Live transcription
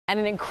And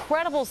an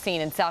incredible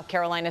scene in South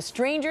Carolina.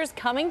 Strangers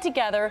coming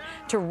together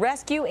to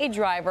rescue a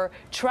driver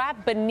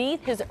trapped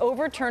beneath his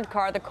overturned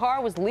car. The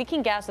car was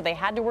leaking gas, so they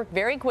had to work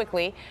very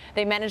quickly.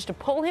 They managed to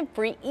pull him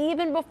free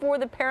even before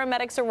the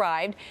paramedics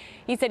arrived.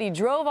 He said he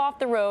drove off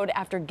the road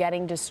after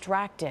getting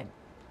distracted.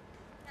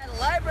 I had a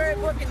library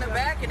book in the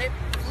back and it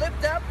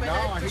flipped up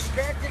and it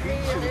distracted me.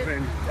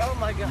 Oh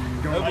my God.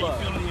 How you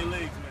feeling in your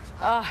legs, man?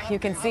 You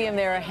can see him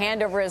there, a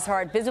hand over his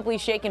heart, visibly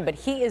shaken, but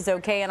he is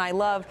okay. And I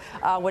love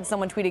what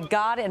someone tweeted.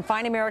 God and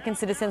fine American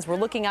citizens were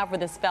looking out for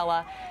this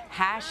fella.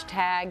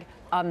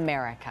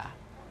 #America.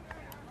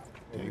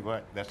 Tell you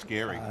what, that's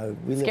scary.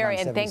 Scary,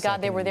 and thank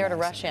God they were there to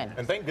rush in.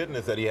 And thank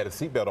goodness that he had a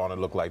seatbelt on, it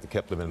looked like, that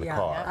kept him in the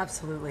car.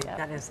 Absolutely.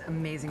 That is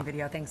amazing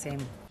video. Thanks,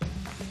 Amy.